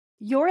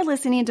You're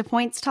listening to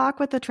Points Talk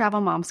with the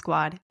Travel Mom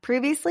Squad,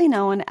 previously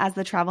known as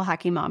the Travel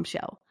Hacking Mom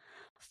Show.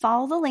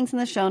 Follow the links in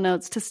the show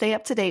notes to stay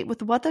up to date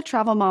with what the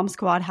Travel Mom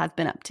Squad has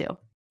been up to.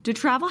 Do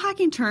travel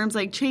hacking terms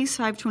like Chase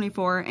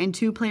 524 and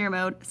two-player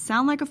mode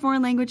sound like a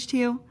foreign language to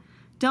you?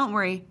 Don't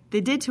worry, they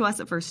did to us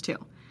at first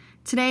too.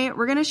 Today,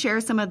 we're going to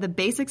share some of the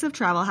basics of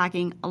travel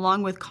hacking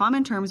along with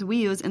common terms we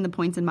use in the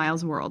points and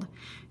miles world.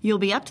 You'll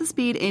be up to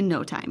speed in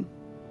no time.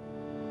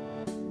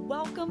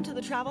 Welcome to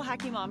the Travel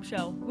Hacking Mom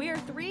Show. We are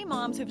three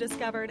moms who've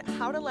discovered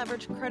how to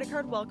leverage credit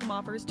card welcome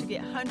offers to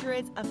get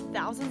hundreds of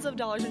thousands of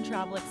dollars in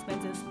travel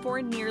expenses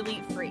for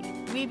nearly free.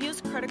 We've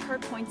used credit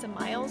card points and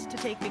miles to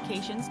take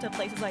vacations to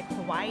places like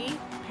Hawaii,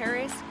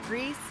 Paris,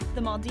 Greece,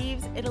 the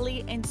Maldives,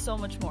 Italy, and so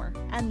much more.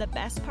 And the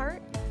best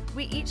part?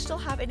 We each still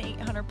have an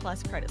 800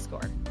 plus credit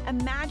score.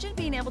 Imagine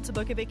being able to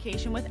book a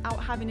vacation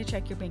without having to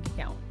check your bank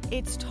account.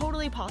 It's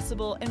totally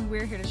possible, and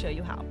we're here to show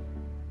you how.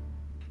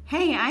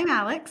 Hey, I'm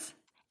Alex.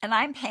 And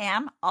I'm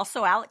Pam,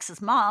 also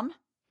Alex's mom.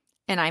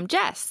 And I'm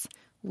Jess.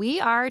 We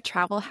are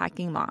Travel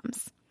Hacking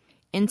Moms.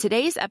 In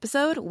today's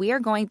episode, we are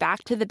going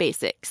back to the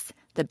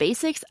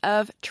basics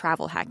of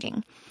travel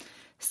hacking.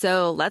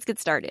 So let's get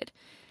started.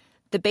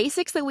 The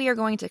basics that we are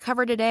going to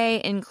cover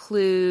today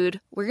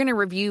include, we're going to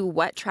review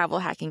what travel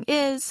hacking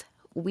is.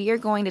 We are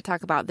going to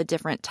talk about the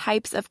different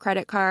types of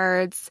credit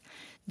cards,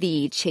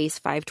 the Chase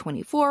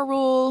 524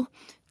 rule,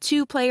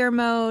 two-player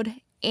mode,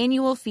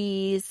 annual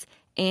fees,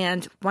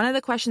 and one of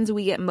the questions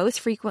we get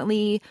most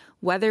frequently,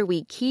 whether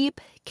we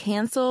keep,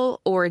 cancel,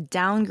 or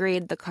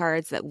downgrade the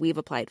cards that we've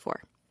applied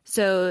for.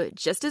 So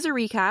just as a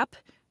recap,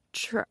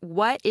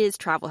 what is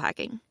travel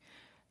hacking?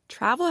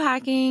 Travel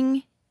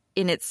hacking,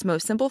 in its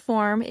most simple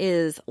form,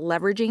 is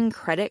leveraging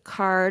credit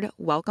card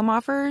welcome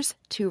offers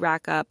to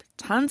rack up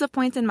tons of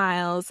points and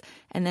miles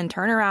and then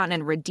turn around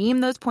and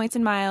redeem those points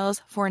and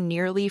miles for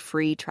nearly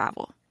free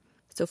travel.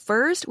 So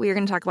first, we are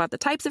going to talk about the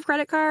types of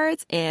credit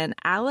cards, and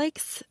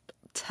Alex,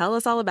 tell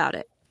us all about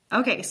it.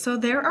 Okay, so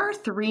there are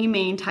three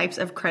main types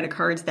of credit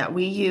cards that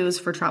we use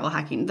for travel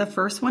hacking. The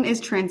first one is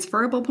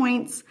transferable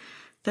points.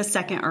 The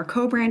second are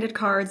co-branded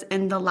cards.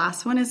 And the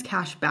last one is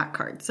cashback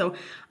cards. So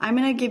I'm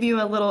going to give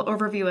you a little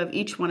overview of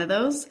each one of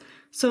those.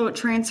 So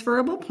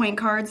transferable point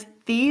cards,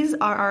 these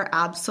are our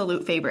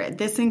absolute favorite.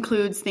 This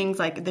includes things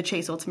like the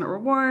Chase Ultimate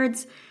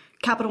Rewards,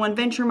 Capital One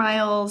Venture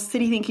Miles,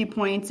 Citi Thank You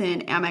Points,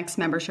 and Amex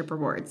membership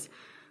rewards.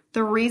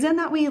 The reason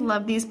that we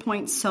love these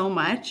points so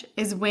much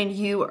is when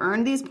you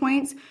earn these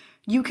points,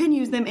 you can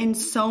use them in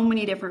so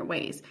many different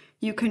ways.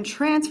 You can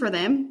transfer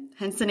them,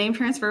 hence the name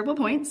transferable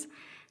points,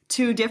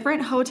 to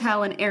different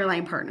hotel and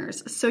airline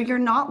partners. So you're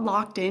not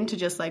locked into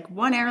just like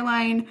one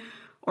airline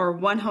or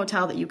one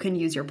hotel that you can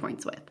use your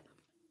points with.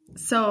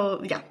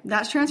 So yeah,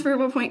 that's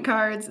transferable point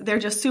cards. They're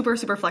just super,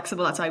 super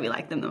flexible. That's why we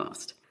like them the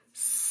most.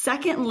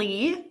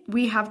 Secondly,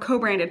 we have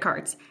co-branded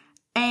cards.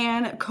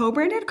 And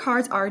co-branded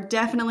cards are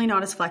definitely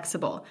not as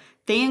flexible.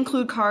 They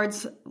include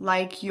cards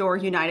like your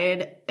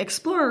United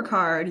Explorer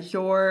card,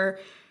 your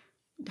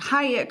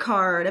Hyatt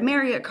card, a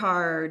Marriott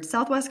card,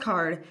 Southwest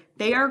card.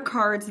 They are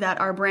cards that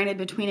are branded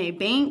between a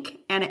bank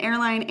and an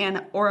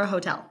airline or a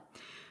hotel.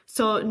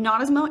 So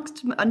not as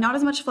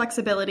much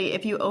flexibility.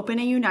 If you open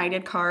a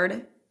United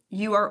card,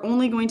 you are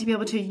only going to be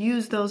able to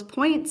use those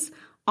points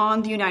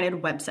on the United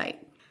website.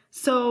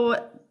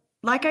 So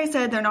like I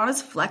said, they're not as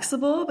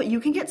flexible, but you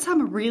can get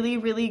some really,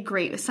 really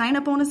great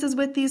sign-up bonuses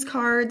with these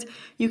cards.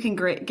 You can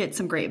get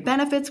some great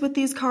benefits with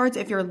these cards.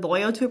 If you're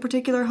loyal to a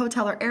particular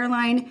hotel or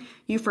airline,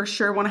 you for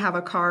sure want to have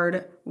a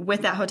card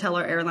with that hotel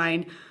or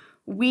airline.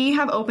 We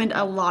have opened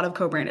a lot of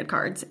co-branded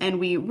cards, and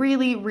we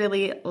really,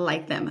 really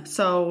like them.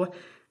 So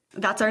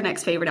that's our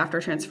next favorite after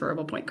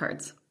transferable point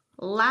cards.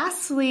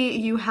 Lastly,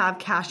 you have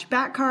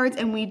cashback cards,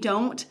 and we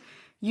don't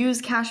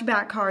use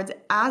cashback cards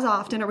as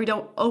often, or we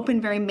don't open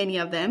very many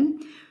of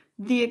them.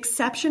 The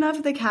exception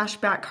of the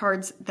cashback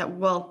cards the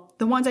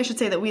ones I should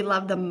say that we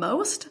love the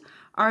most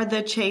are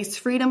the Chase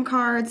Freedom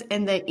cards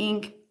and the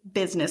Ink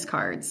Business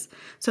cards.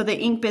 So the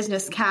Ink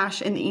Business Cash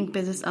and the Ink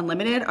Business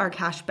Unlimited are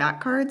cashback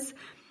cards.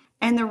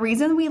 And the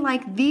reason we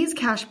like these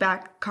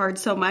cashback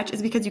cards so much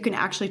is because you can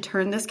actually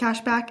turn this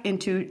cashback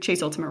into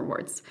Chase Ultimate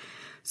Rewards.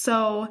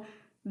 So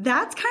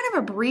that's kind of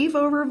a brief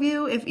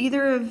overview. If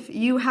either of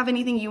you have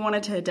anything you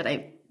wanted to, did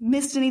I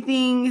miss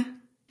anything?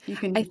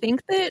 I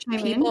think that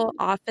people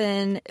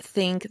often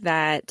think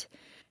that,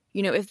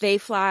 if they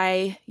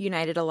fly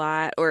United a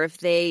lot or if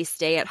they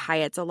stay at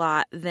Hyatt's a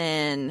lot,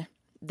 then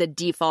the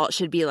default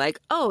should be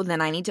like, oh,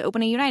 then I need to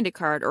open a United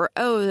card, or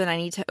oh, then I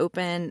need to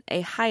open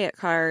a Hyatt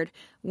card,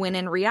 when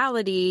in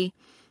reality,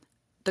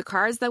 the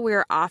cards that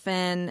we're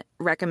often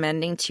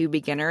recommending to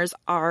beginners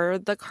are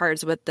the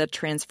cards with the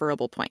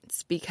transferable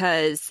points,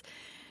 because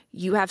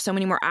you have so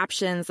many more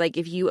options. Like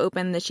if you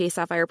open the Chase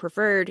Sapphire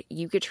Preferred,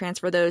 you could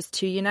transfer those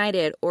to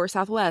United or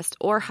Southwest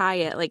or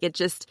Hyatt. Like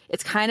it's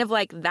kind of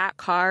like that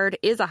card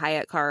is a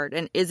Hyatt card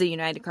and is a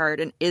United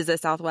card and is a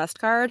Southwest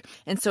card.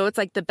 And so it's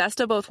like the best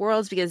of both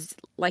worlds because,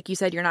 like you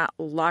said, you're not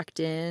locked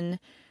in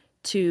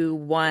to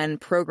one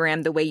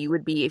program the way you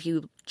would be if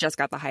you just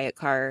got the Hyatt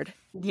card.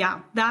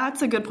 Yeah,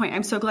 that's a good point.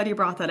 I'm so glad you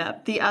brought that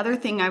up. The other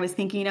thing I was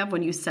thinking of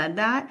when you said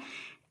that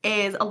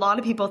is a lot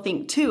of people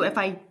think too, if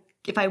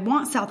I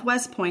want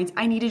Southwest points,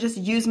 I need to just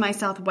use my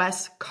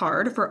Southwest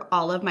card for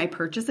all of my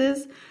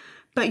purchases.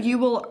 But you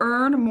will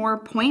earn more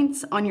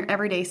points on your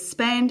everyday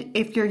spend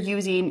if you're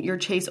using your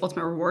Chase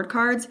Ultimate Reward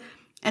cards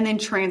and then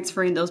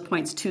transferring those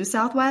points to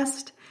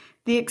Southwest.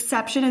 The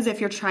exception is if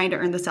you're trying to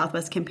earn the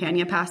Southwest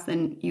Companion Pass,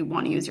 then you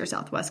want to use your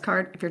Southwest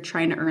card if you're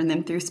trying to earn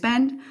them through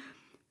spend.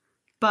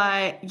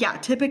 But yeah,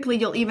 typically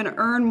you'll even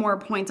earn more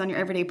points on your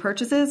everyday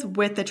purchases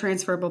with the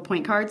transferable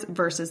point cards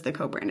versus the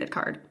co-branded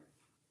card.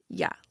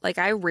 Yeah, like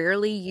I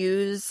rarely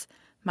use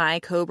my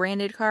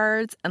co-branded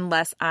cards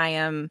unless I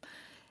am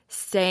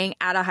staying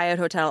at a Hyatt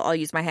hotel. I'll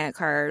use my Hyatt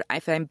card.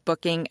 If I'm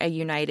booking a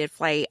United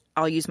flight,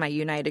 I'll use my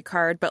United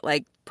card. But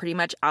like pretty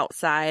much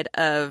outside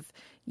of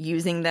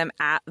using them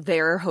at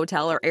their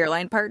hotel or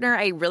airline partner,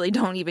 I really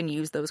don't even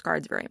use those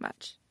cards very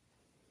much.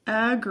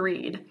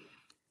 Agreed.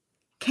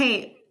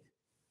 Okay,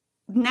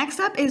 next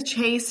up is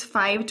Chase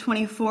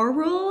 524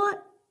 rule.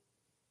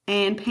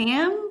 And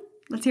Pam,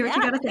 let's hear what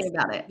you got to say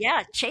about it.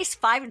 Yeah, Chase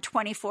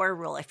 524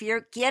 rule. If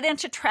you get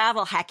into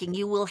travel hacking,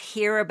 you will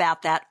hear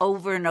about that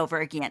over and over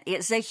again.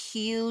 It's a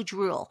huge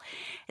rule.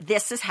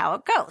 This is how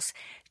it goes.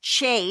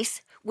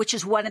 Chase, which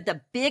is one of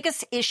the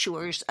biggest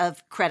issuers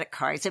of credit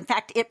cards. In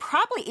fact, it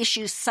probably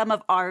issues some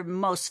of our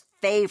most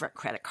favorite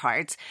credit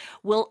cards,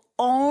 will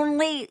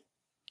only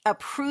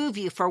approve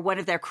you for one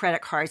of their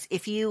credit cards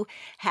if you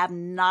have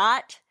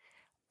not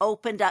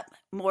opened up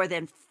more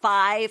than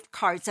 5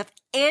 cards of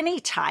any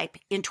type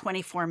in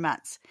 24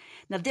 months.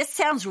 Now, this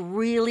sounds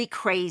really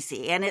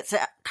crazy, and it's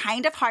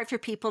kind of hard for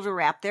people to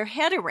wrap their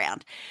head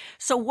around.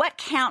 So what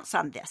counts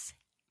on this?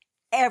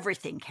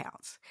 Everything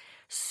counts.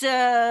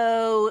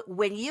 So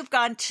when you've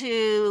gone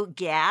to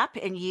Gap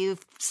and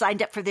you've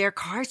signed up for their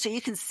card, so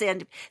you can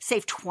save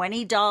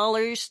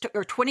 $20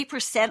 or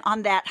 20%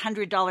 on that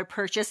 $100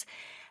 purchase,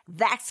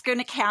 that's going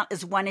to count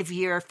as one of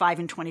your 5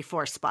 and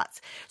 24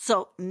 spots.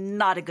 So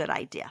not a good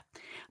idea.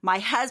 My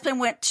husband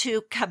went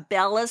to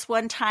Cabela's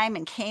one time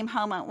and came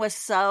home and was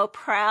so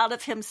proud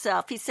of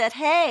himself. He said,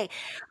 "Hey,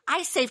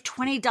 I saved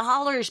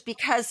 $20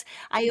 because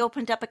I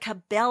opened up a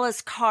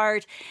Cabela's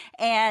card,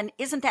 and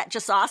isn't that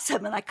just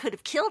awesome?" And I could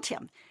have killed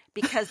him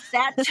because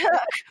that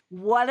took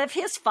one of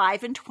his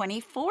 5 and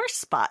 24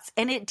 spots,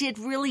 and it did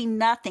really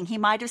nothing. He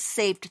might have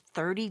saved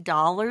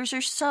 $30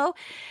 or so,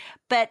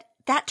 but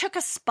that took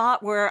a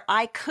spot where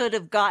I could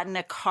have gotten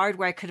a card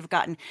where I could have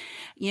gotten,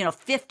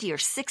 50 or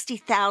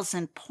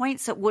 60,000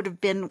 points that would have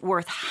been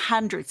worth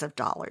hundreds of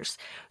dollars.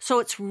 So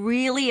it's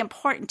really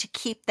important to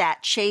keep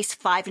that Chase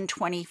 5 and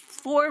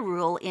 24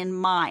 rule in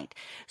mind.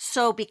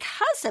 So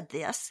because of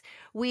this,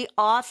 we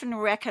often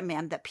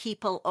recommend that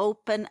people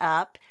open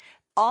up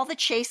all the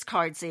Chase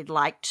cards they'd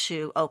like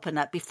to open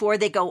up before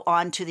they go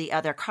on to the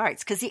other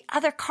cards, because the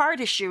other card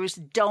issuers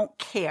don't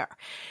care.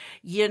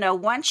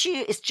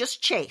 It's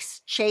just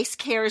Chase. Chase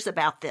cares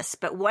about this.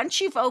 But once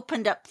you've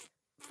opened up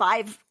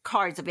 5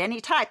 cards of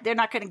any type, they're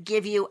not going to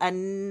give you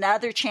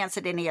another chance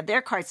at any of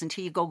their cards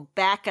until you go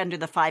back under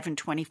the 5 and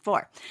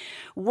 24.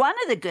 One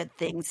of the good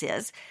things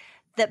is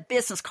that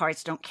business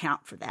cards don't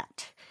count for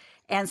that.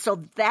 And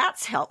so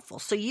that's helpful.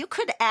 So you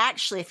could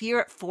actually, if you're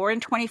at 4 and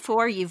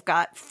 24, you've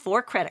got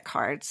 4 credit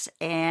cards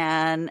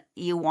and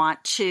you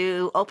want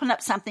to open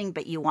up something,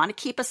 but you want to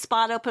keep a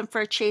spot open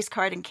for a Chase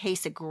card in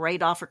case a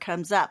great offer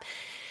comes up.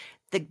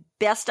 The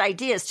best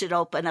idea is to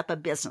open up a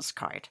business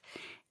card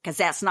because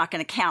that's not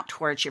going to count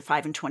towards your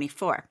 5 and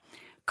 24.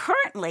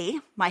 Currently,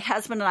 my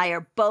husband and I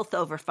are both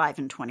over 5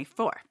 and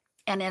 24.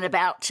 And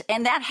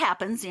that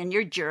happens in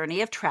your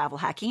journey of travel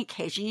hacking.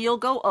 Occasionally you'll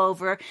go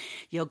over,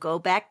 you'll go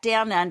back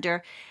down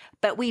under,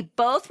 but we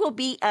both will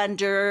be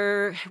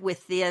under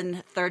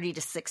within 30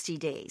 to 60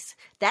 days.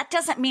 That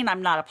doesn't mean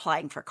I'm not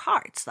applying for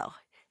cards though.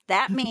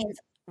 That means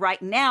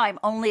right now I'm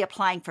only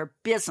applying for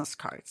business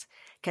cards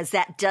because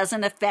that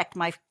doesn't affect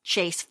my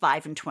Chase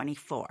 5 and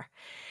 24.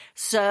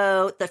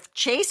 So the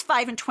Chase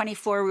 5 and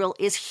 24 rule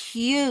is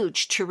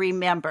huge to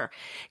remember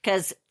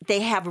because they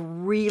have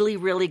really,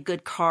 really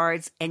good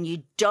cards, and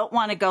you don't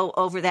want to go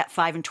over that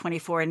 5 and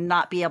 24 and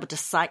not be able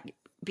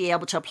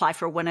to apply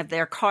for one of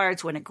their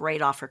cards when a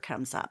great offer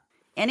comes up.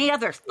 Any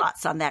other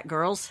thoughts on that,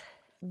 girls?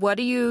 What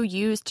do you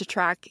use to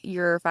track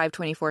your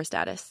 524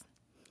 status?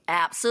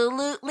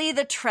 Absolutely,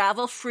 the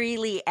Travel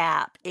Freely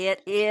app.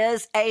 It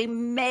is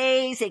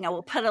amazing. I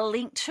will put a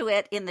link to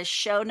it in the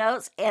show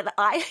notes, and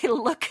I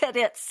look at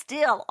it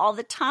still all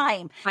the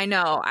time. I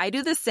know. I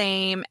do the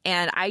same,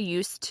 and I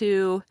used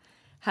to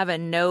have a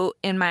note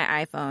in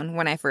my iPhone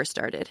when I first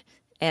started,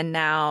 and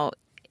now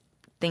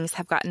things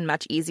have gotten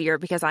much easier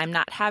because I'm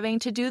not having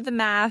to do the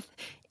math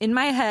in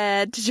my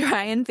head to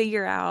try and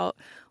figure out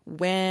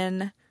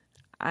when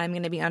I'm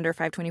going to be under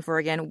 524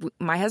 again.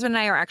 My husband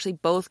and I are actually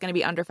both going to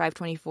be under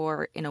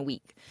 524 in a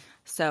week.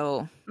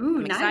 So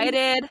I'm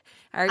excited.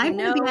 I'm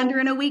going to be under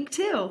in a week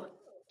too.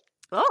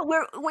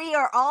 Oh, we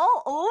are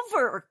all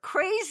over.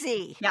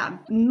 Crazy. Yeah.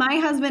 My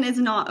husband is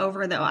not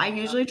over though. I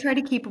usually try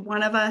to keep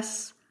one of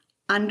us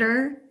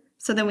under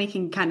so then we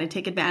can kind of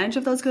take advantage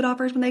of those good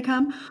offers when they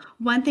come.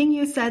 One thing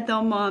you said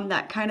though, Mom,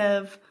 that kind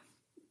of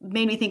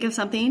made me think of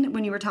something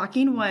when you were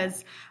talking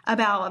was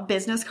about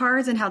business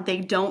cards and how they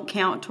don't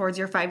count towards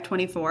your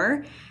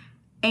 524.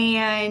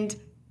 And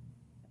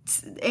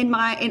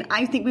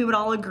I think we would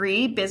all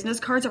agree business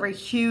cards are a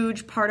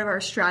huge part of our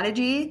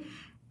strategy,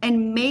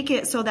 and make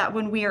it so that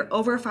when we are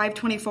over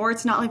 524,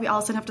 it's not like we all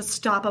of a sudden have to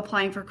stop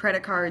applying for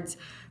credit cards.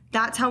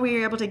 That's how we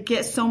are able to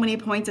get so many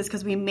points, is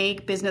because we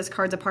make business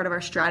cards a part of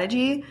our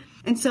strategy.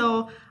 And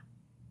so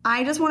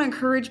I just want to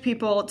encourage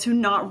people to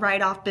not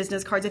write off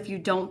business cards if you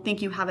don't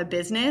think you have a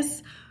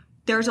business.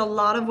 There's a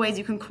lot of ways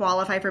you can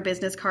qualify for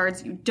business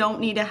cards. You don't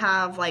need to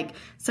have like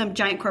some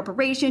giant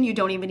corporation. You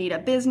don't even need a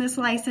business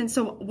license.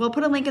 So we'll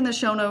put a link in the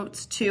show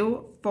notes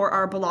too for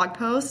our blog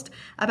post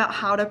about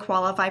how to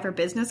qualify for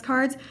business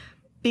cards,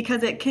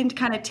 because it can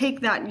kind of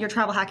take your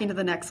travel hacking to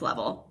the next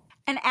level.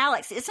 And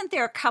Alex, isn't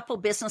there a couple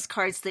business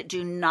cards that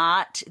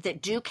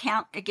do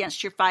count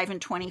against your 5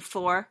 and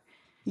 24?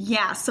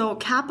 Yeah, so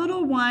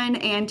Capital One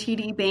and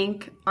TD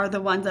Bank are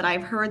the ones that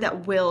I've heard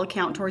that will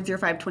count towards your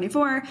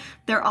 524.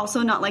 They're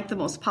also not like the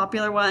most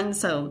popular ones,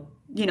 so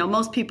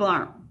most people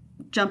aren't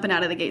jumping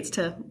out of the gates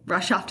to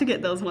rush off to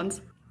get those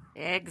ones.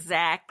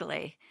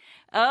 Exactly.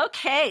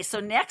 Okay, so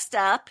next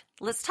up,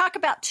 let's talk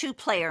about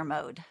two-player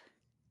mode.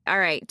 All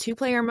right,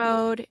 two-player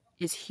mode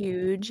is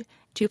huge.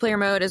 Two-player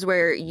mode is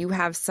where you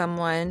have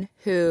someone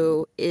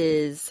who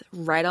is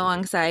right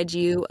alongside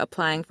you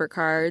applying for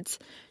cards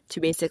to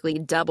basically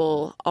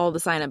double all the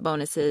sign-up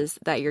bonuses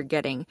that you're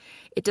getting.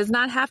 It does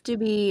not have to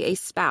be a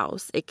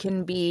spouse. It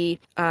can be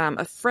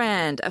a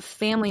friend, a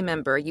family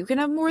member. You can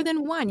have more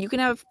than one. You can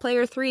have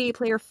player 3,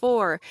 player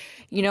 4.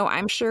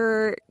 I'm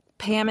sure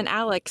Pam and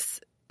Alex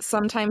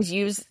sometimes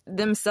use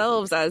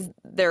themselves as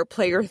their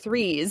player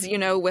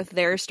 3s, with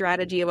their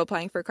strategy of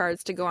applying for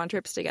cards to go on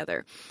trips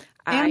together.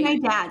 And my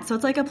dad, so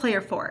it's like a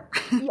player 4.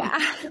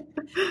 Yeah.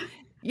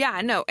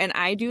 Yeah, no, and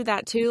I do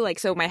that too.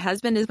 So my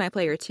husband is my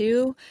player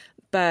 2,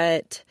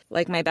 but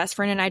my best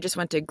friend and I just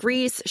went to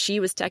Greece. She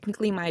was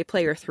technically my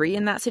player 3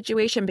 in that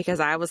situation, because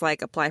I was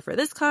like, apply for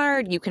this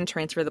card. You can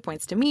transfer the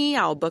points to me.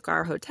 I'll book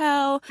our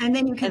hotel. And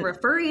then you can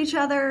refer each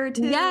other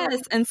to.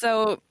 Yes. And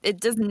so it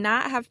does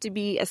not have to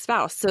be a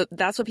spouse. So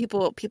that's what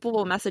people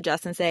will message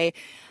us and say,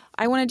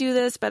 I want to do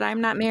this, but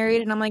I'm not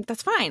married. And I'm like,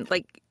 that's fine.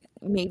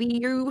 Maybe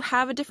you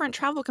have a different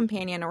travel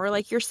companion, or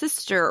your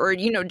sister, or,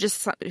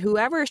 just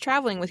whoever is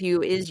traveling with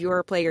you is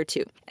your player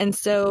 2. And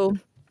so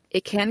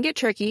it can get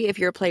tricky if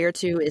your player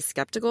 2 is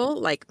skeptical,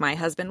 like my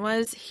husband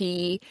was.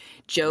 He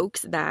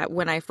jokes that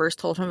when I first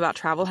told him about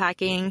travel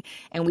hacking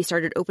and we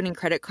started opening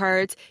credit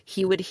cards,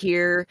 he would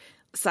hear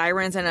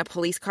sirens and a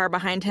police car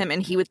behind him,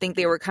 and he would think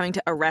they were coming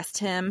to arrest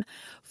him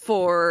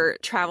for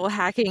travel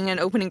hacking and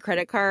opening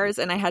credit cards.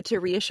 And I had to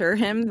reassure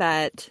him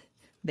that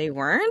they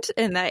weren't,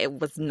 and that it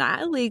was not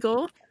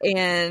illegal,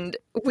 and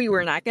we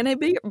were not going to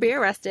be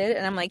arrested.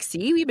 And I'm like,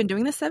 see, we've been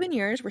doing this 7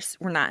 years.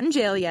 We're not in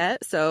jail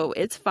yet, so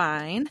it's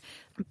fine.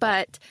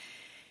 But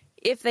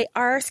if they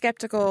are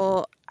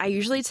skeptical, I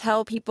usually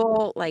tell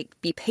people,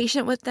 be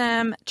patient with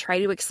them, try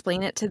to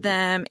explain it to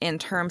them in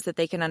terms that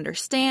they can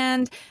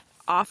understand,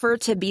 offer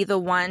to be the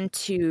one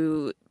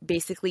to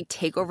basically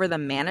take over the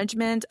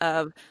management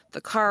of the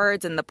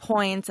cards and the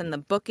points and the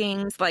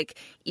bookings.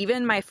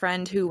 Even my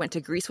friend who went to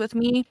Greece with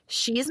me,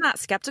 she's not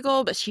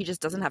skeptical, but she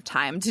just doesn't have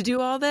time to do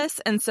all this.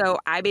 And so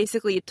I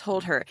basically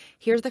told her,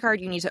 here's the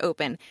card you need to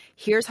open.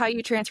 Here's how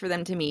you transfer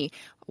them to me.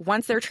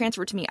 Once they're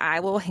transferred to me, I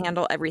will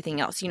handle everything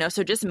else,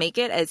 so just make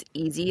it as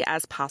easy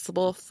as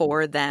possible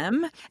for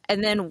them.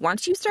 And then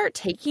once you start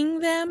taking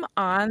them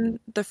on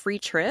the free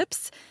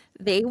trips,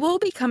 they will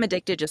become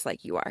addicted just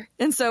like you are.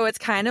 And so it's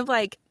kind of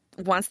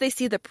once they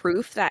see the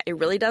proof that it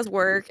really does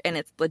work and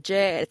it's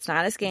legit, it's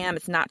not a scam,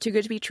 it's not too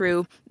good to be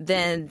true,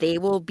 then they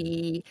will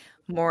be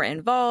more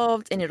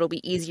involved, and it'll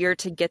be easier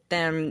to get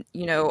them,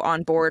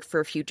 on board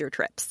for future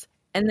trips.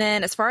 And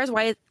then as far as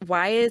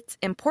why it's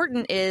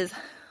important is,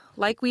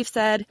 like we've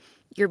said,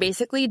 you're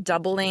basically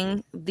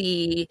doubling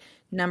the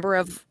number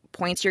of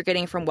points you're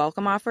getting from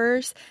welcome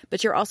offers,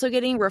 but you're also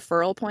getting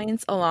referral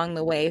points along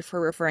the way for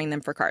referring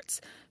them for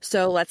cards.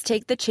 So let's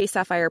take the Chase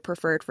Sapphire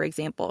Preferred, for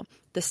example.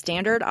 The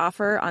standard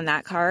offer on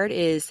that card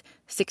is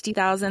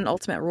 60,000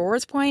 Ultimate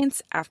Rewards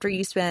points after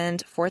you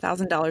spend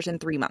 $4,000 in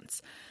 3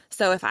 months.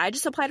 So if I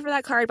just applied for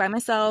that card by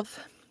myself,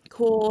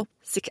 cool,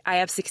 I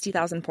have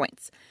 60,000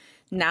 points.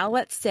 Now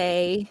let's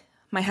say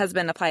my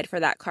husband applied for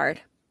that card.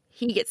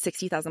 He gets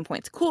 60,000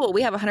 points. Cool,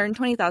 we have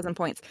 120,000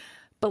 points.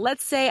 But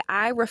let's say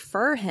I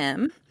refer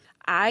him.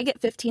 I get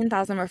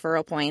 15,000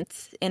 referral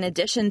points in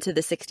addition to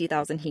the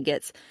 60,000 he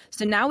gets.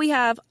 So now we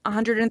have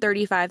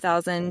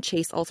 135,000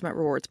 Chase Ultimate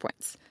Rewards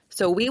points.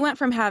 So we went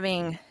from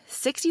having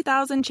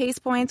 60,000 Chase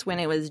points when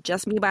it was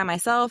just me by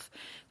myself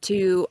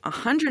to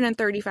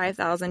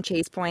 135,000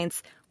 Chase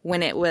points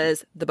when it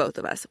was the both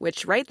of us,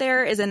 which right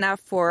there is enough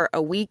for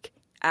a week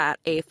at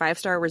a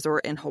 5-star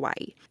resort in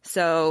Hawaii.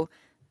 So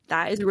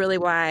That is really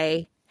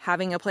why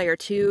having a player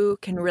two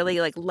can really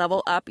like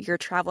level up your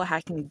travel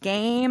hacking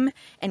game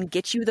and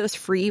get you those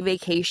free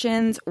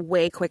vacations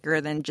way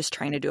quicker than just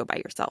trying to do it by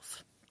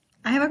yourself.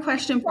 I have a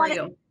question for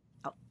you.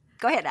 Oh,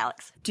 go ahead,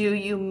 Alex. Do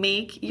you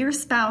make your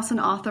spouse an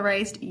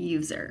authorized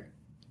user?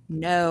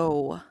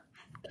 No.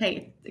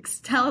 Okay,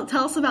 tell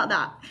us about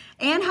that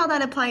and how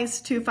that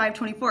applies to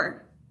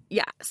 524.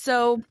 Yeah,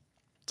 so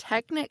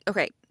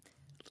okay,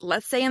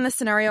 let's say in the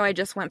scenario I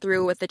just went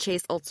through with the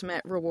Chase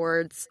Ultimate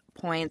Rewards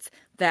points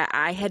that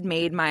I had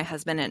made my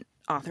husband an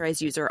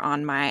authorized user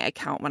on my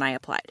account when I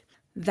applied.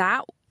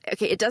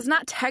 It does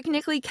not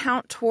technically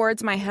count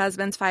towards my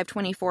husband's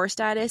 524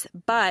 status,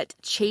 but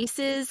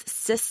Chase's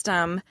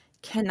system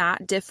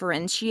cannot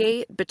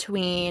differentiate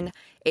between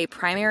a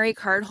primary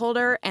card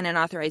holder and an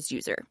authorized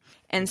user.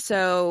 And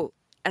so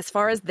as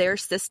far as their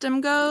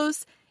system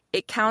goes,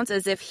 it counts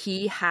as if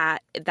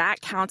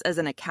that counts as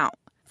an account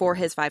for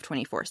his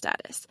 524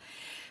 status.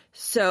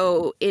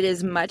 So it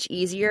is much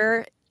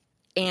easier,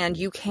 and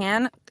you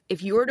can,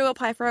 if you were to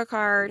apply for a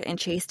card and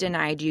Chase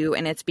denied you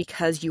and it's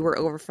because you were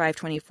over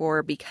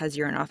 524 because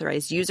you're an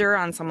authorized user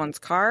on someone's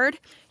card,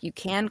 you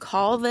can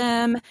call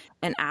them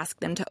and ask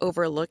them to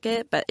overlook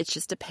it, but it's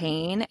just a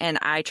pain, and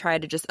I try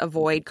to just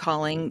avoid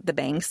calling the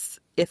banks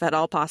if at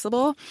all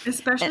possible.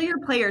 Especially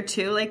your player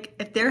too. Like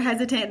if they're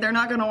hesitant, they're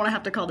not going to want to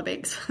have to call the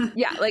banks.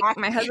 Yeah, like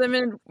my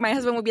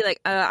husband would be like,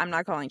 I'm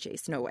not calling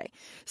Chase, no way.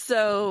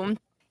 So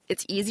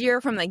it's easier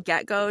from the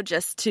get-go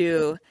just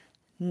to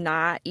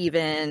not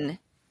even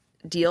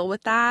deal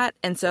with that.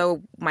 And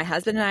so my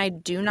husband and I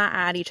do not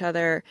add each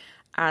other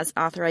as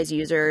authorized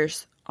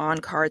users on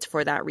cards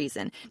for that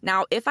reason.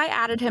 Now, if I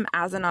added him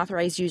as an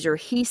authorized user,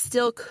 he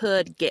still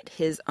could get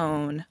his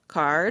own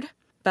card.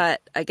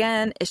 But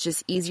again, it's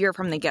just easier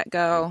from the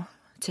get-go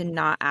to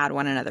not add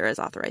one another as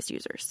authorized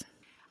users.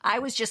 I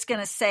was just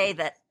going to say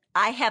that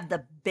I have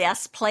the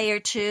best player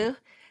too,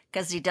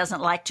 because he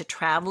doesn't like to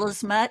travel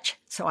as much.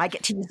 So I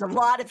get to use a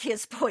lot of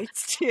his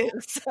points too.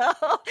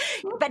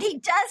 But he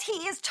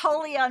is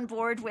totally on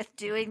board with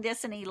doing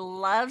this, and he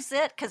loves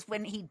it because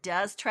when he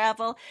does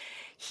travel,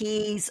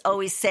 he's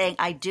always saying,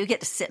 I do get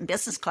to sit in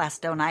business class,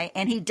 don't I?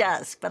 And he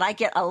does, but I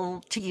get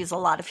to use a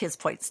lot of his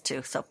points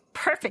too. So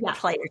perfect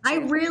player too. I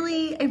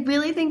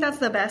really think that's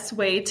the best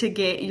way to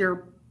get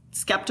your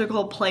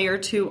skeptical player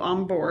two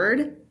on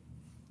board,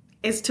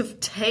 is to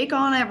take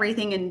on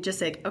everything and just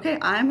say, okay,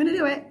 I'm going to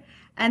do it.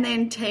 And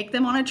then take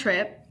them on a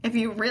trip. If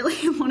you really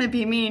want to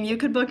be mean, you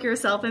could book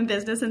yourself in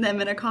business and them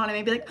in economy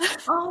and be like,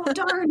 oh,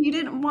 darn, you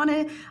didn't want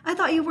to. I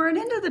thought you weren't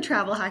into the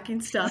travel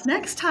hacking stuff.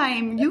 Next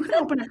time you can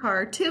open a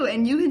card too,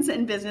 and you can sit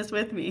in business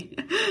with me.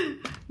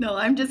 No,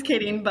 I'm just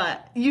kidding.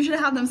 But you should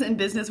have them sit in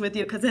business with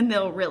you, because then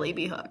they'll really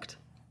be hooked.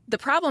 The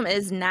problem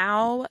is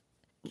now,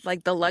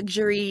 like the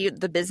luxury,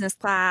 the business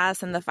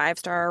class, and the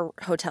 5-star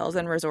hotels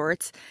and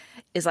resorts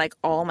is like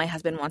all my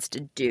husband wants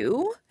to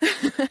do.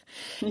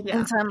 Yeah.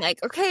 And so I'm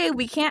like, okay,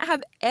 we can't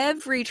have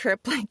every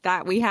trip like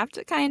that. We have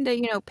to kind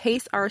of,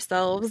 pace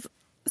ourselves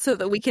so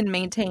that we can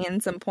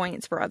maintain some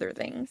points for other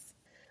things.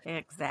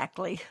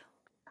 Exactly.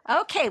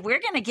 Okay, we're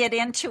going to get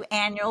into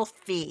annual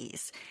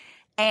fees.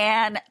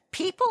 And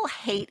people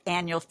hate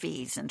annual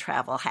fees in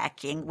travel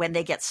hacking when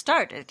they get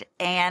started.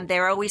 And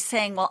they're always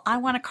saying, well, I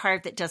want a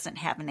card that doesn't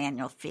have an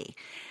annual fee.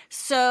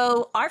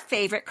 So our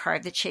favorite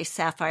card, the Chase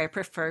Sapphire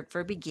Preferred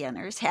for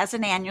Beginners, has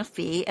an annual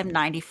fee of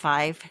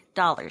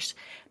 $95.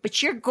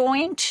 But you're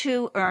going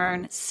to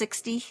earn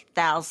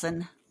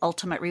 60,000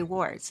 ultimate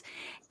rewards.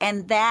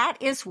 And that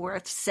is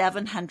worth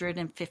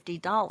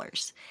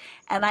 $750.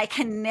 And I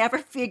can never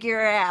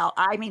figure out,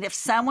 I mean, if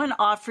someone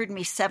offered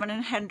me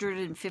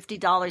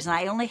 $750 and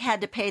I only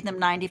had to pay them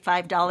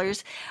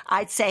 $95,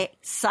 I'd say,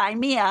 sign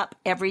me up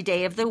every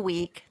day of the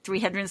week,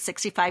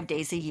 365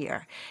 days a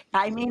year.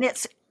 I mean,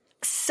 it's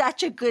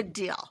such a good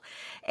deal.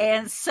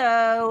 And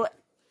so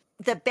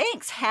the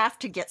banks have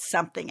to get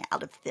something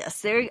out of this.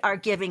 They are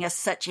giving us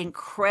such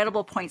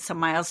incredible points and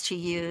miles to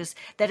use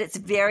that it's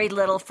very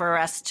little for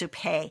us to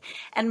pay.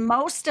 And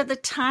most of the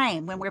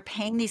time when we're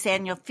paying these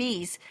annual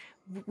fees,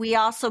 we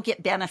also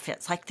get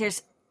benefits. Like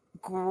there's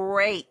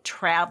great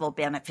travel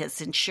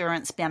benefits,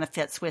 insurance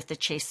benefits with the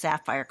Chase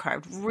Sapphire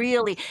card,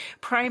 really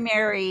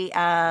primary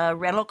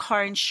rental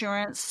car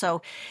insurance.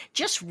 So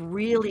just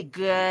really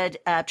good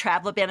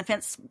travel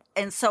benefits.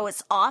 And so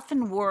it's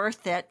often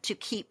worth it to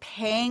keep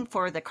paying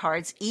for the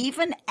cards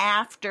even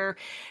after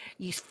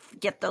you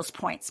get those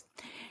points.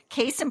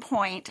 Case in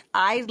point,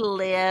 I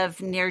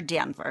live near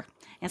Denver.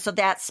 And so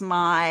that's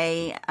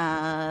my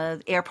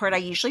airport I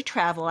usually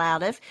travel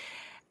out of.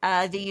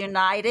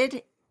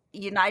 The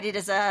United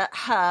is a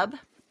hub,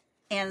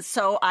 and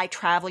so I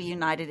travel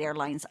United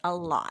Airlines a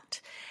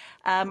lot.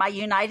 My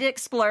United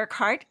Explorer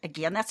card,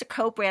 again, that's a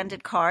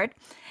co-branded card,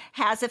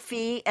 has a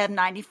fee of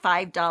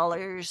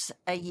 $95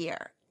 a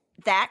year.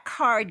 That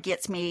card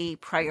gets me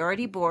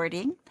priority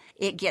boarding.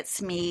 It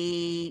gets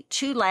me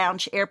 2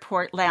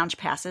 airport lounge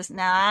passes.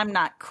 Now, I'm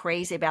not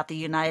crazy about the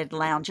United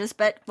lounges,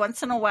 but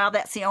once in a while,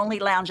 that's the only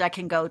lounge I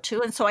can go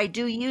to, and so I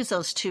do use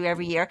those 2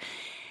 every year.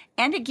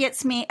 And it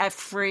gets me a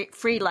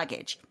free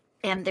luggage.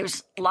 And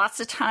there's lots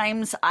of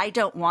times I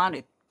don't want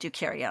to do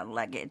carry-on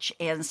luggage.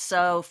 And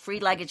so free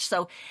luggage.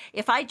 So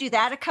if I do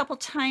that a couple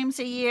times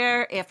a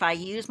year, if I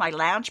use my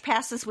lounge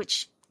passes,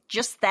 which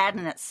just that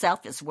in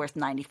itself is worth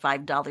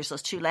 $95,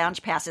 those 2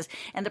 lounge passes,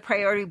 and the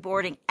priority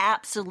boarding,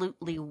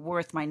 absolutely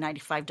worth my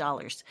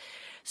 $95.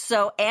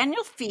 So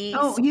annual fees.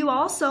 Oh, you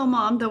also,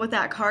 Mom, though, with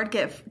that card,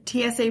 get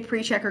TSA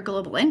PreCheck or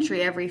Global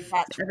Entry every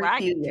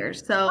few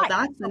years. So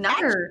that's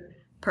another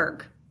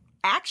perk.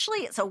 Actually,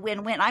 it's a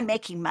win-win. I'm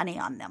making money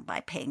on them by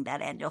paying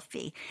that annual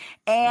fee.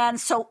 And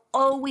so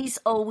always,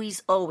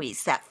 always,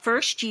 always, that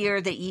first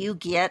year that you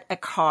get a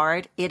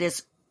card, it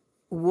is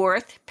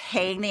worth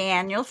paying the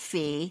annual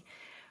fee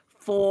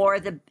for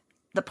the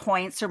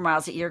points or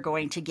miles that you're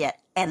going to get.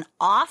 And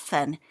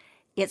often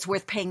it's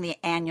worth paying the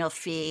annual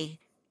fee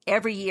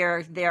every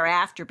year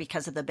thereafter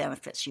because of the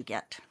benefits you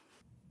get.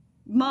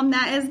 Mom,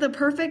 that is the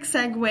perfect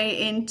segue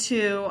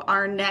into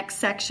our next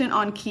section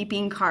on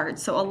keeping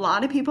cards. So a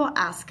lot of people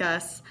ask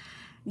us,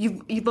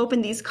 you've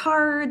opened these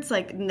cards,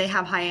 like they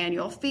have high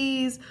annual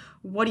fees.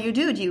 What do?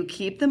 Do you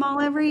keep them all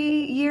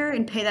every year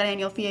and pay that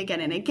annual fee again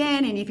and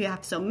again? And if you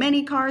have so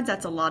many cards,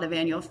 that's a lot of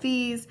annual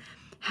fees.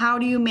 How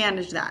do you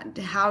manage that?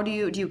 How do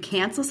you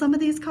cancel some of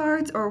these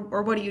cards or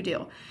what do you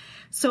do?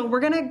 So we're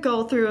going to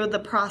go through the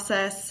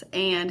process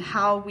and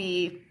how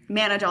we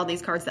manage all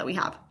these cards that we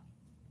have.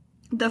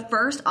 The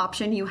first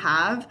option you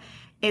have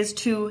is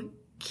to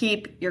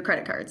keep your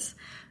credit cards.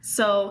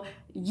 So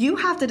you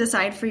have to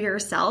decide for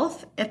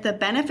yourself if the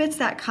benefits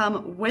that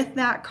come with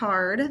that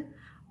card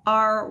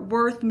are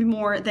worth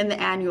more than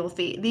the annual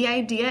fee. The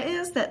idea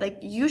is that like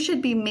you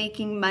should be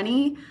making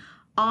money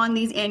on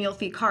these annual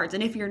fee cards.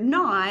 And if you're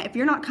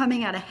not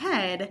coming out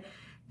ahead,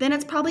 then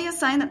it's probably a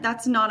sign that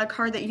that's not a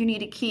card that you need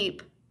to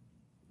keep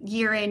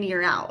year in,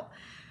 year out.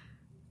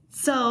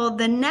 So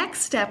the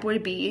next step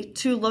would be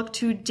to look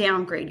to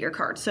downgrade your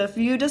card. So if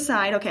you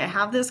decide, okay, I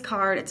have this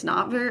card, it's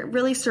not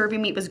really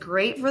serving me. It was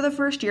great for the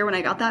first year when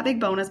I got that big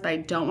bonus, but I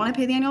don't want to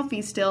pay the annual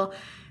fee still,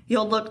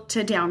 you'll look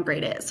to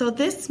downgrade it. So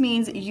this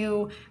means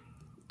you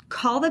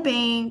call the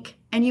bank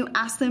and you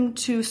ask them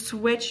to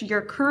switch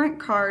your current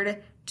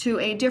card to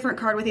a different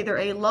card with either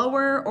a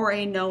lower or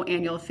a no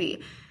annual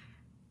fee.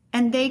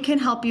 And they can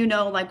help you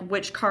know like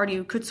which card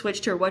you could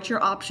switch to or what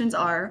your options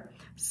are.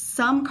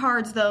 Some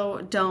cards, though,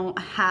 don't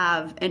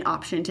have an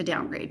option to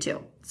downgrade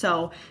to.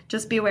 So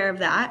just be aware of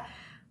that.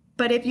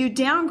 But if you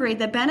downgrade,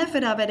 the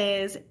benefit of it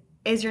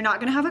is you're not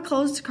going to have a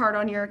closed card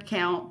on your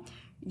account.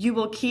 You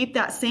will keep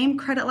that same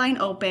credit line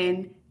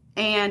open,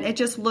 and it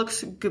just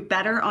looks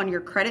better on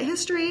your credit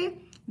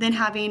history than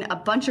having a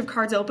bunch of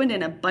cards opened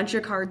and a bunch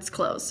of cards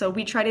closed. So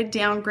we try to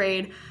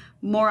downgrade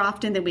more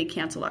often than we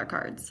cancel our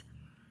cards.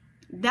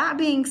 That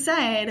being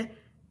said,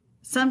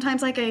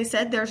 sometimes, like I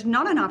said, there's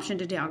not an option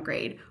to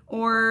downgrade,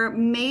 or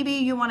maybe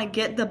you want to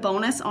get the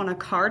bonus on a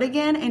card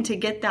again, and to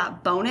get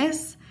that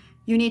bonus,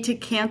 you need to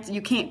cancel.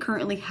 You can't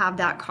currently have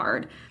that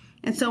card.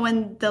 And so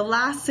in the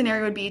last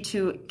scenario would be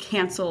to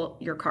cancel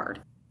your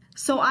card.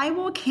 So I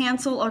will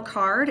cancel a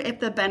card if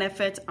the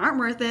benefits aren't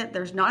worth it.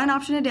 There's not an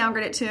option to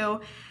downgrade it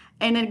to.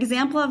 And an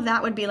example of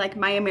that would be like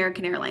my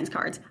American Airlines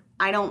cards.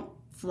 I don't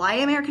fly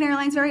American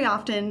Airlines very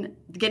often.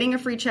 Getting a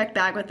free check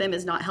bag with them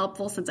is not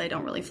helpful since I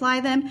don't really fly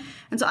them.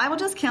 And so I will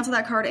just cancel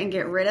that card and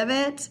get rid of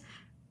it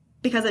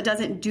because it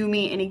doesn't do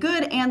me any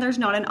good and there's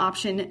not an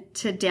option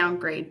to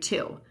downgrade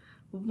to.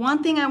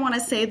 One thing I want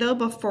to say though,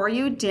 before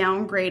you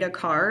downgrade a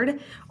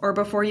card or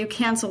before you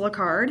cancel a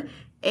card,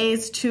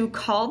 is to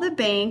call the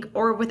bank,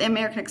 or with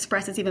American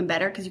Express it's even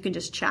better because you can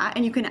just chat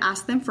and you can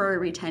ask them for a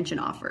retention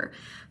offer.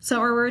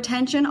 So a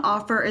retention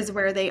offer is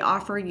where they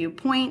offer you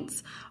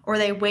points or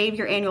they waive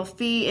your annual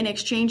fee in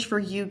exchange for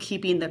you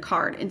keeping the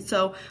card. And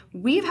so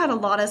we've had a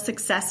lot of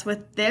success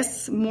with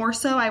this, more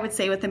so I would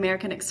say with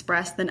American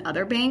Express than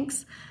other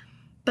banks.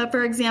 But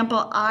for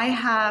example, I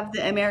have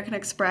the American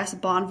Express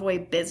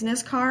Bonvoy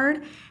business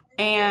card,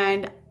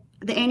 and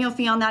the annual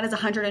fee on that is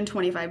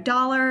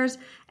 $125,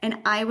 and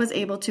I was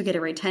able to get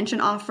a retention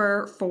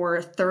offer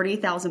for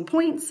 30,000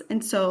 points.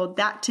 And so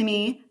that, to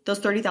me, those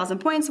 30,000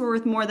 points were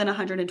worth more than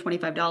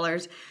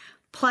 $125.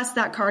 Plus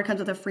that card comes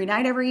with a free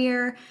night every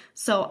year.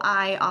 So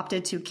I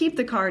opted to keep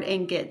the card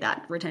and get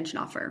that retention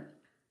offer.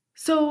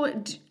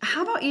 So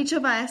how about each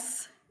of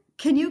us,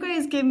 can you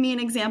guys give me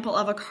an example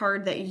of a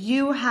card that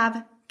you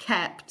have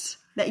kept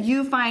that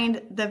you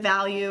find the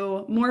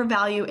value, more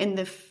value in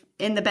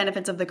the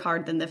benefits of the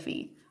card than the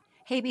fee?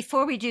 Hey,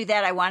 before we do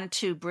that, I wanted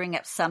to bring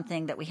up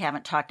something that we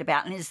haven't talked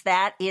about, and is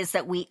that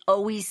we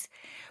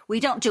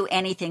don't do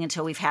anything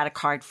until we've had a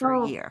card for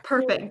a year.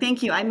 Perfect.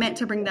 Thank you. I meant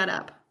to bring that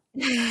up.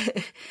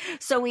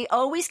 So we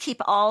always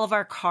keep all of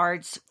our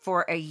cards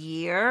for a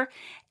year,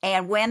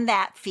 and when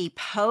that fee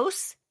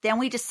posts, then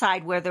we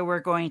decide whether we're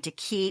going to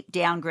keep,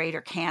 downgrade,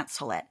 or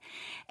cancel it.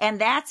 And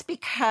that's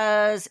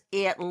because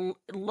it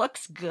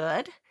looks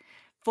good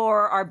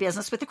for our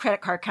business with the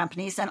credit card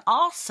companies. And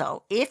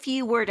also, if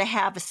you were to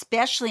have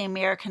especially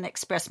American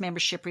Express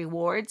membership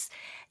rewards,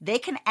 they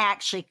can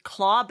actually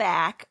claw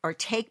back or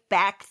take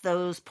back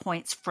those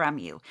points from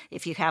you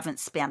if you haven't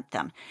spent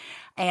them.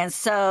 And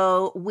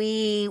so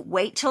we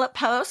wait till it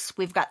posts.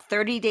 We've got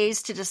 30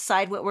 days to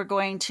decide what we're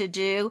going to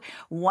do.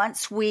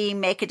 Once we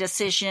make a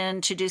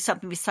decision to do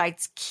something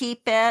besides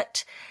keep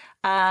it,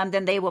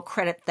 then they will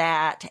credit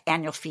that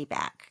annual fee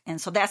back. And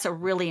so that's a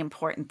really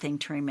important thing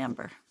to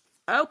remember.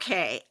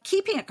 Okay,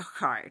 keeping a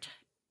card.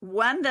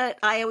 One that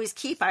I always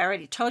keep, I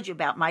already told you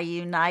about my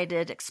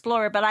United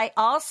Explorer, but I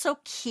also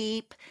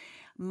keep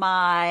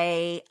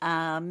my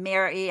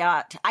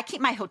Marriott. I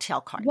keep my hotel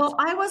cards. Well,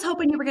 I was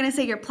hoping you were going to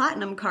say your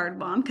Platinum card,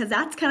 Mom, because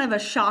that's kind of a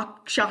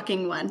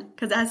shocking one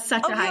because that's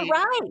such a high. You're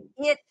right.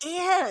 It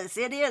is.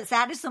 It is.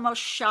 That is the most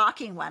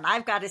shocking one.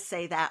 I've got to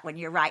say that one.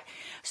 You're right.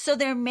 So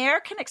the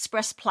American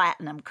Express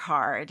Platinum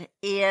card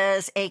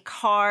is a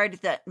card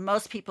that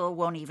most people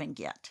won't even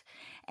get.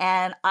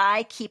 And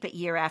I keep it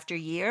year after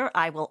year.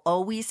 I will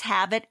always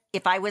have it.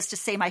 If I was to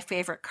say my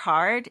favorite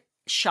card,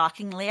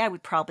 shockingly, I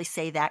would probably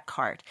say that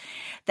card.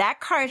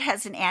 That card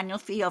has an annual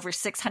fee over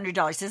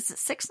 $600. Is it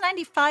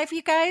 $695,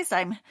 you guys?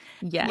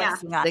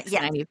 Yes,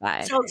 $695.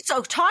 Yeah.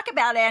 So talk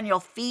about annual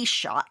fee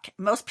shock.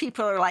 Most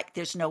people are like,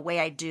 there's no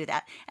way I do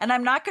that. And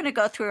I'm not going to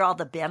go through all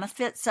the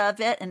benefits of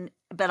it,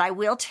 but I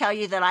will tell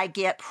you that I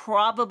get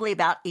probably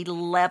about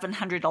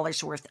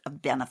 $1,100 worth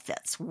of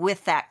benefits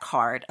with that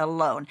card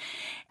alone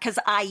because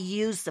I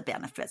use the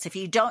benefits. If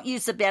you don't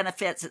use the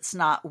benefits, it's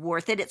not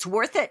worth it. It's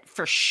worth it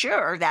for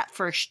sure that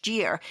first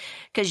year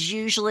because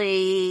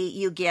usually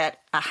you get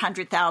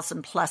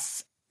 100,000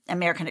 plus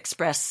American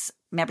Express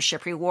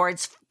membership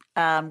rewards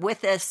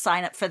with a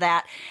sign up for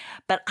that.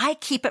 But I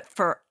keep it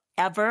forever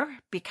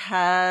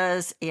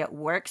because it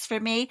works for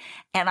me.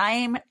 And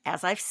I'm,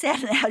 as I've said,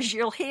 as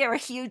you'll hear, a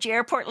huge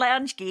airport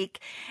lounge geek,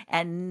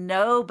 and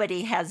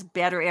nobody has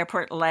better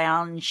airport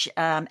lounge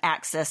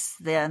access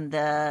than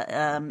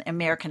the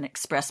American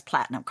Express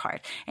Platinum card.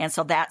 And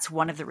so that's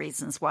one of the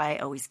reasons why I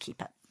always keep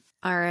it.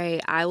 All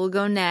right, I will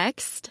go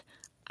next.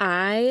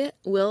 I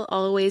will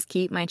always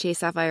keep my Chase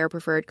Sapphire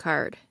Preferred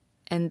card.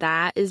 And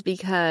that is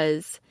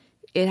because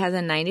it has a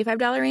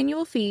 $95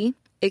 annual fee.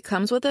 It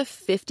comes with a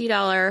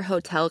 $50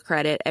 hotel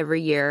credit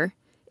every year.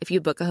 If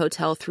you book a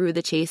hotel through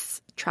the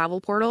Chase travel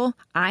portal,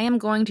 I am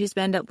going to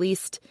spend at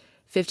least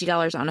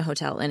 $50 on a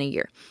hotel in a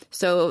year.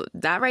 So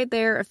that right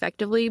there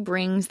effectively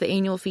brings the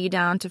annual fee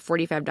down to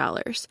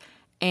 $45.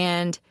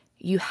 And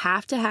you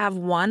have to have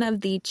one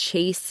of the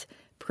Chase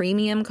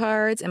premium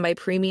cards. And by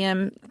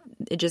premium,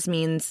 it just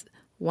means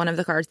one of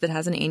the cards that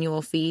has an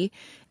annual fee,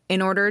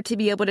 in order to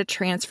be able to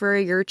transfer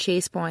your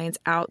Chase points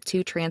out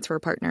to transfer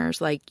partners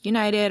like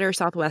United or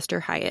Southwest or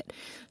Hyatt.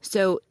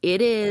 So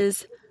it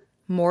is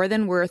more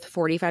than worth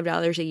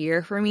 $45 a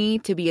year for me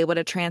to be able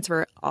to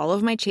transfer all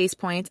of my Chase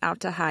points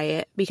out to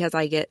Hyatt because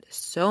I get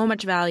so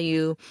much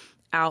value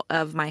out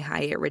of my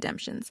Hyatt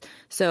redemptions.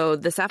 So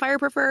the Sapphire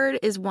Preferred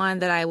is one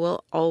that I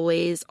will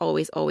always,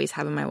 always, always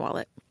have in my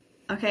wallet.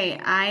 Okay,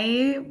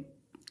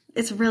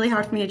 it's really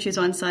hard for me to choose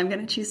one, so I'm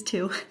going to choose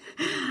two.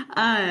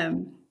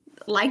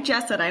 Like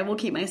Jess said, I will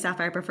keep my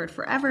Sapphire Preferred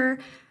forever.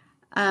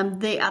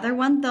 The other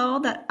one, though,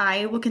 that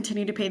I will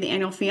continue to pay the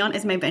annual fee on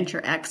is my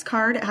Venture X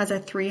card. It has a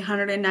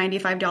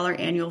 $395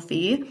 annual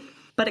fee,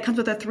 but it comes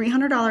with a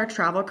 $300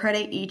 travel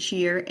credit each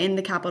year in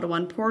the Capital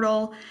One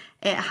portal.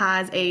 It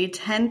has a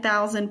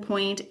 10,000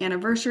 point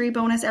anniversary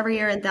bonus every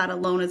year, and that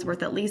alone is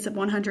worth at least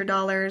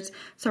 $100.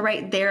 So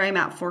right there, I'm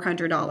at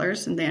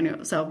 $400 in the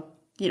annual. So,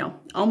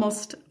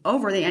 almost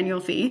over the annual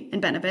fee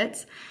in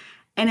benefits.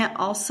 And it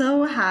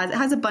also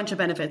has a bunch of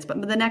benefits, but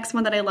the next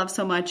one that I love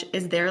so much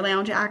is their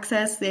lounge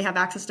access. They have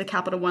access to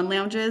Capital One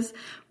lounges,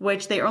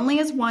 which they only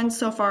has one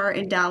so far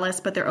in Dallas,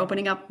 but they're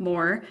opening up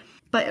more.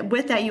 But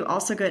with that, you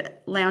also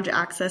get lounge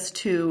access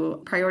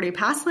to Priority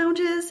Pass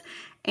lounges,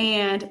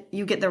 and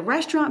you get the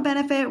restaurant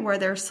benefit where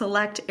there's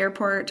select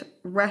airport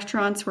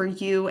restaurants where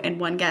you and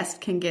one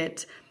guest can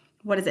get,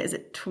 what is it? Is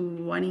it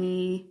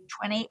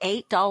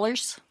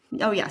 $28?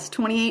 Oh, yes,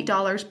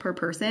 $28 per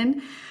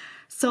person.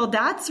 So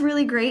that's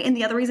really great. And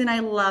the other reason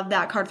I love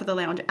that card for the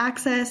lounge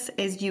access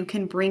is you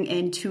can bring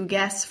in 2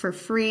 guests for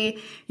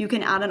free. You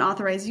can add an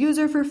authorized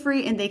user for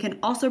free, and they can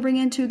also bring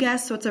in 2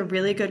 guests. So it's a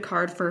really good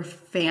card for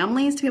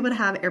families to be able to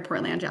have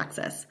airport lounge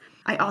access.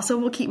 I also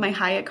will keep my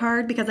Hyatt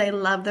card because I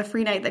love the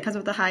free night that comes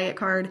with the Hyatt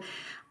card.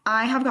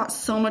 I have got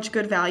so much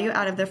good value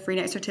out of the free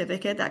night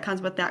certificate that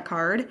comes with that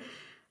card.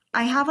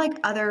 I have like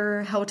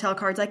other hotel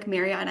cards like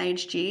Marriott and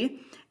IHG,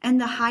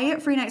 and the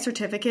Hyatt free night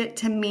certificate,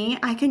 to me,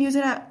 I can use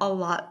it at a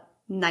lot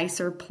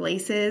nicer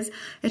places.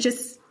 It's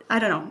just, I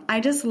don't know. I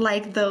just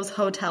like those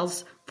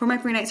hotels for my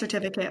free night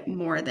certificate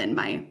more than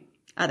my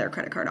other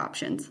credit card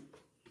options.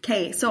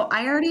 Okay, so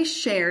I already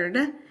shared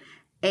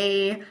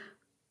a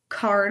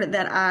card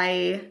that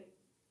I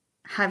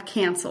have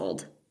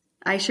canceled.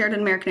 I shared an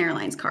American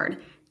Airlines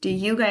card. Do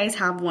you guys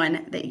have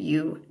one that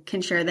you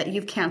can share that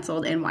you've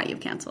canceled and why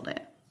you've canceled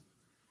it?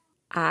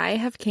 I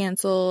have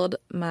canceled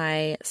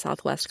my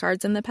Southwest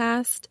cards in the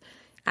past.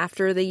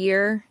 after the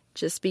year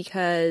just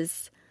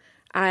because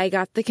I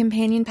got the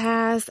companion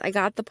pass, I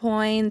got the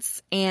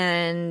points,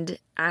 and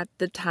at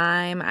the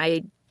time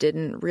I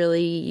didn't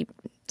really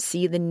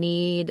see the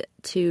need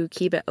to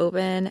keep it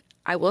open.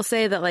 I will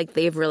say that like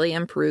they've really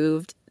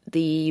improved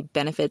the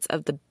benefits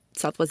of the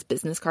Southwest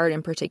Business Card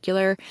in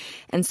particular.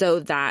 And so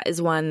that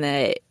is one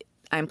that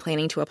I'm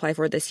planning to apply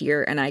for this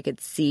year, and I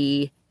could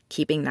see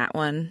keeping that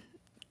one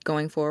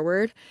going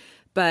forward.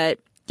 But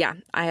yeah,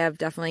 I have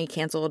definitely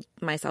canceled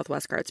my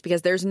Southwest cards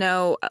because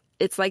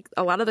it's like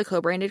a lot of the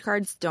co-branded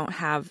cards don't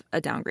have a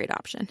downgrade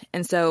option.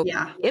 And so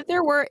if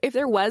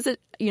there was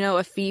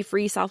a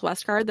fee-free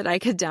Southwest card that I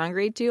could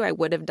downgrade to, I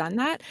would have done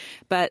that,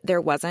 but there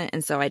wasn't.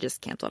 And so I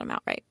just canceled them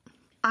outright.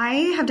 I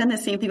have done the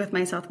same thing with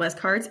my Southwest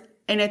cards.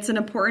 And it's an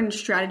important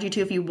strategy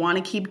too if you want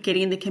to keep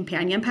getting the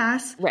companion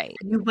pass. Right.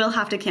 You will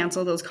have to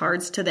cancel those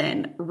cards to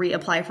then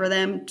reapply for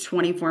them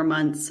 24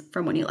 months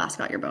from when you last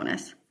got your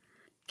bonus.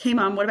 Okay,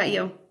 Mom, what about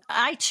you?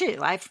 I too.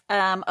 I've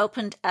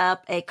opened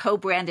up a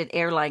co-branded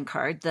airline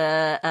card,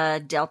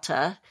 the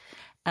Delta,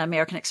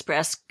 American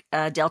Express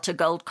Delta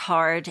Gold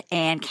card,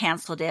 and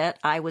canceled it.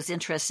 I was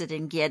interested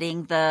in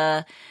getting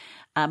the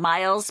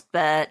miles,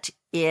 but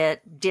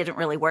it didn't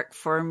really work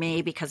for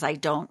me because I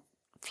don't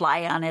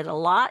fly on it a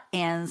lot,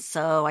 and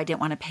so I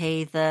didn't want to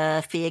pay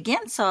the fee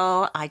again,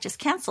 so I just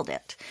canceled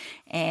it.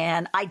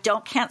 And I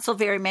don't cancel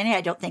very many.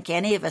 I don't think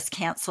any of us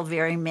cancel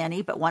very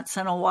many, but once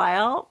in a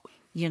while,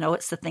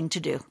 it's the thing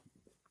to do.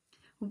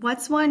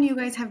 What's one you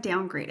guys have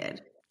downgraded?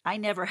 I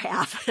never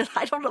have.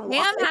 I don't know why.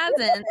 Pam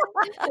hasn't.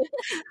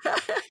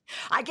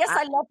 I guess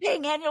I love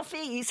paying annual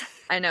fees.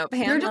 I know.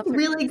 Pam, you're just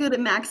really good at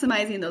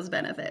maximizing those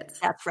benefits.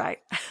 That's right.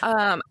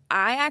 I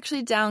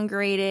actually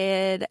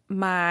downgraded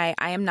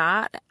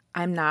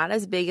I'm not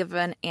as big of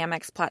an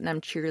Amex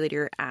Platinum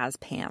cheerleader as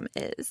Pam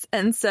is.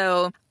 And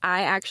so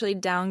I actually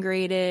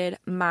downgraded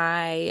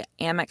my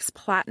Amex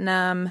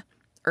Platinum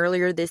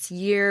earlier this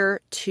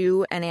year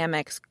to an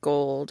Amex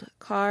Gold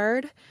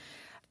card.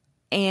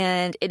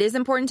 And it is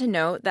important to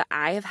note that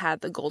I have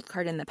had the Gold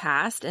card in the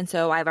past. And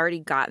so I've already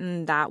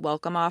gotten that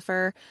welcome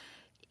offer.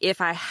 If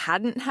I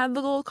hadn't had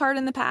the Gold card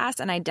in the past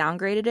and I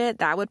downgraded it,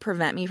 that would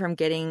prevent me from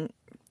getting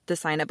the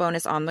sign-up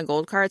bonus on the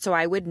Gold card. So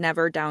I would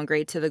never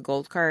downgrade to the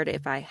Gold card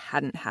if I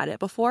hadn't had it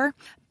before.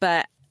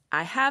 But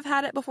I have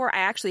had it before. I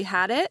actually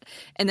had it,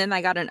 and then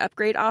I got an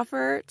upgrade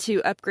offer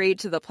to upgrade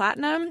to the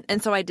Platinum.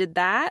 And so I did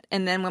that.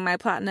 And then when my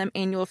Platinum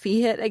annual fee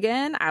hit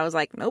again, I was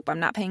like, nope, I'm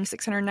not paying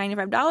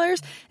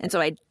 $695. And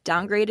so I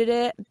downgraded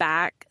it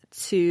back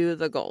to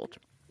the Gold.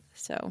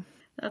 So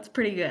that's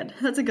pretty good.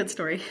 That's a good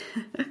story.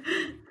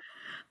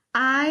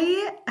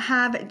 I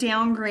have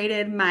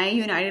downgraded my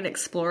United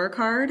Explorer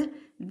card.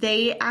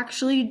 They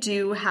actually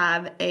do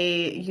have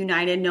a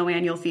United no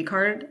annual fee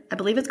card. I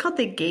believe it's called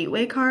the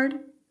Gateway card.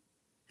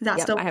 Is that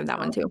still? I have that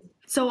one too.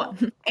 So,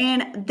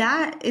 and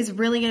that is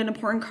really an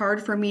important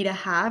card for me to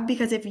have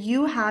because if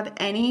you have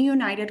any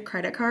United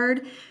credit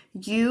card,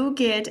 you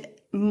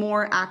get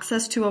more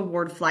access to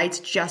award flights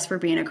just for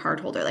being a card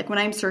holder. Like when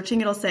I'm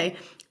searching, it'll say,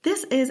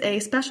 this is a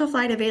special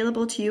flight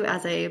available to you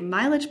as a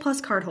Mileage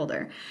Plus card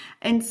holder.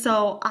 And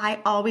so I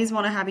always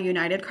want to have a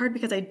United card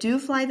because I do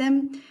fly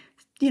them,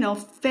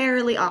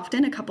 fairly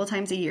often, a couple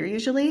times a year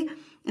usually.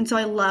 And so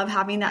I love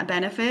having that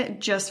benefit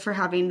just for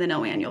having the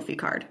no annual fee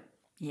card.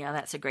 Yeah,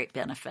 that's a great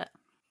benefit.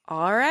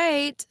 All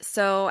right.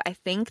 So I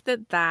think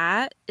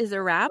that is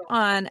a wrap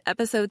on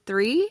episode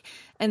 3.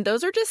 And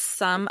those are just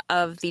some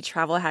of the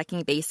travel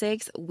hacking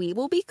basics. We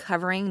will be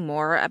covering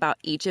more about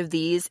each of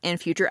these in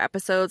future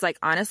episodes. Like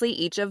honestly,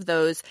 each of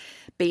those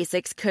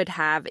basics could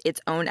have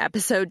its own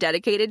episode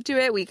dedicated to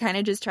it. We kind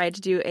of just tried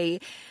to do a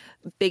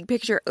big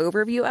picture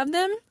overview of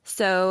them.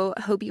 So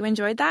hope you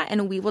enjoyed that.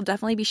 And we will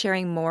definitely be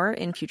sharing more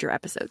in future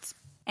episodes.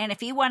 And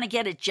if you want to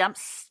get a jump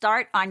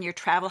start on your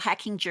travel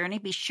hacking journey,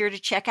 be sure to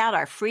check out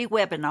our free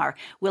webinar.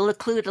 We'll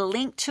include a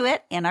link to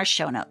it in our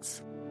show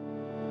notes.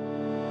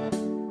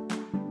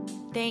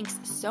 Thanks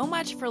so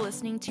much for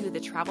listening to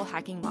the Travel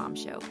Hacking Mom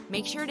Show.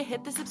 Make sure to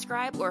hit the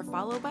subscribe or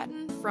follow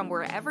button from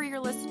wherever you're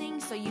listening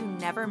so you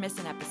never miss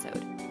an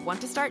episode. Want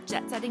to start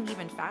jet setting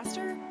even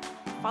faster?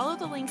 Follow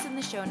the links in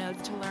the show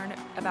notes to learn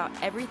about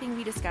everything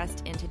we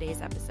discussed in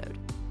today's episode.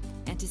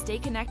 And to stay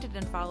connected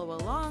and follow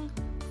along,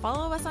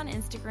 follow us on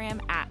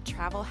Instagram at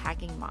Travel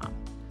Hacking Mom.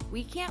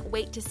 We can't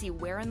wait to see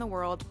where in the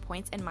world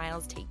points and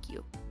miles take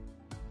you.